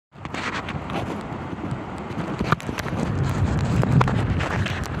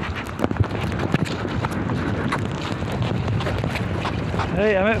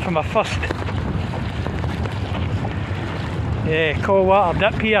Right, I'm out for my first cold water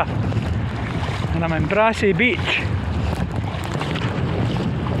dip here, and I'm in Brassy Beach,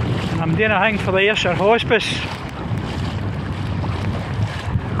 and I'm doing a thing for the Ayrshire hospice.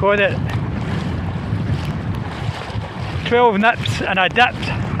 Got it 12 nips and a dip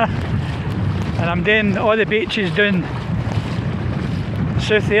and I'm doing all the beaches down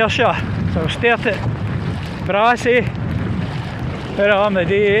South Ayrshire. So I'll start at Brassy, where I am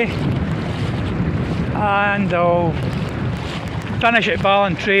today, and I'll finish at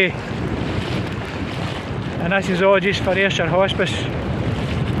Ballantrae, and this is all just for Ayrshire hospice.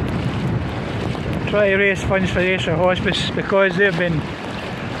 Try to raise funds for Ayrshire hospice because they've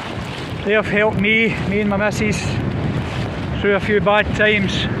helped me and my missus through a few bad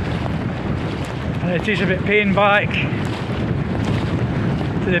times, and it's just about paying back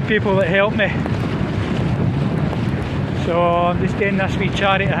to the people that helped me. So I'm just doing this wee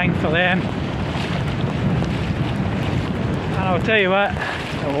charity thing for them. And I'll tell you what,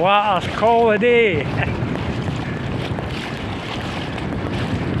 the water's cold today.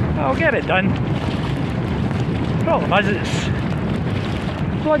 I'll get it done. Problem is, it's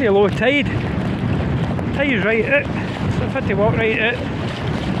bloody low tide. Tide's right out, so I've had to walk right out.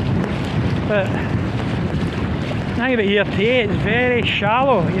 But the thing about here today, it's very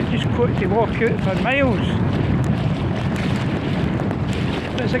shallow. You've just got to walk out for miles.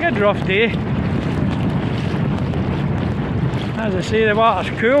 But it's a good rough day. As I say, the water's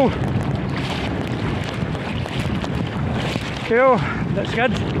cool. Cool, that's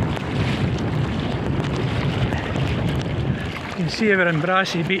good. You can see we're in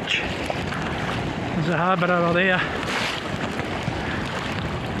Brassy Beach. There's a harbour over there.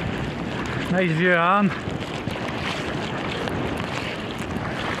 Nice view of Arm.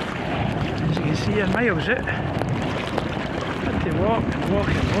 As you can see, you're miles out. Had to walk and walk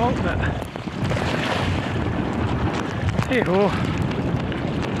and walk, but hey ho.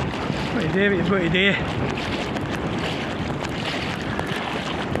 What you do, what you've got to do.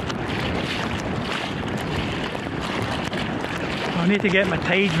 I need to get my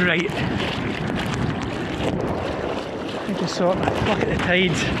tides right. I need to sort my look at the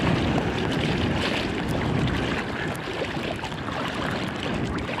tides.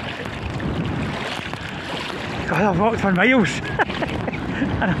 God, I've walked for miles.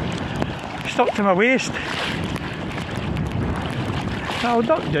 And I'm stuck to my waist. I'll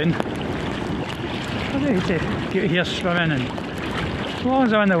duck down. I need to get here swimming, and as long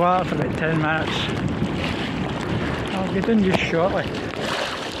as I'm in the water for about 10 minutes, I'll get in just shortly.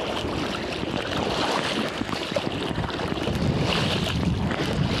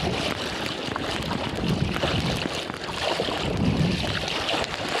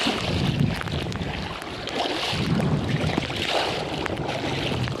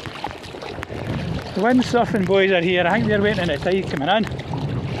 The windsurfing boys are here. I think they're waiting on the tide coming in.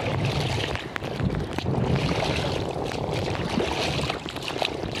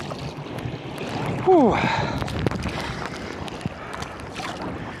 Whew.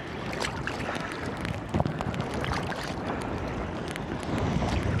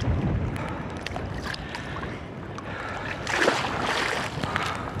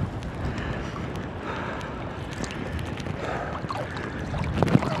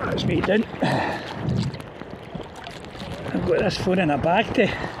 That's me done. I've got this phone in a bag to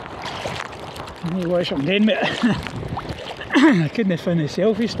watch what I'm doing with it. I couldn't find the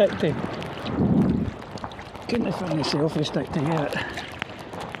selfie stick to get it.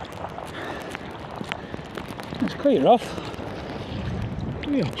 It's quite rough.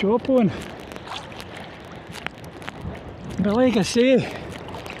 Give me a chop on. But like I say,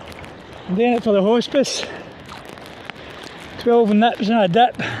 I'm doing it for the hospice. 12 nips and a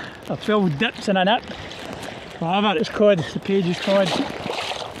dip, or 12 dips and a nip. Whatever it's called, the page is called.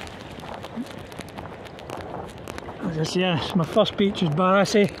 As I say, my first beach is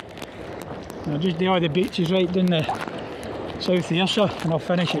Brassy. I'll just do all the beaches right down the South Ayrshire, and I'll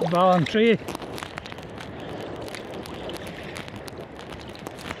finish at Ballantrae.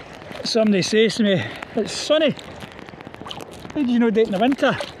 Somebody says to me, it's sunny. How do you know do it in the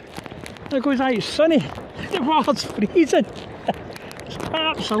winter? I goes, aye, it's sunny. The water's freezing. It's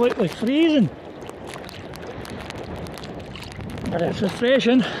absolutely freezing. But it's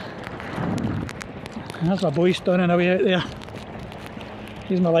refreshing. And there's my boy standing away out there.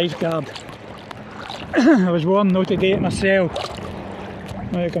 He's my lifeguard. I was warned not to do it myself.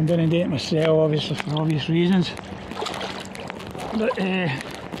 Now I come down and do it myself, obviously, for obvious reasons. But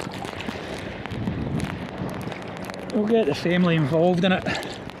we'll get the family involved in it.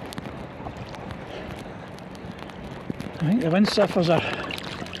 I think the windsurfers are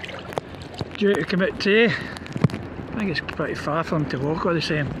due to come out today. I think it's pretty far for him to walk all the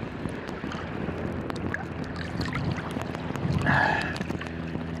same.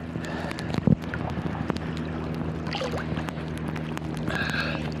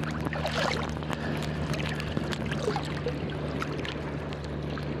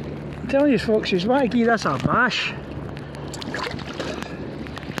 I'm telling you folks, you want to give this a bash.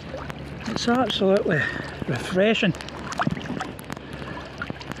 It's absolutely refreshing.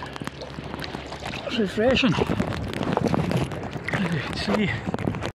 It's refreshing. As you can see.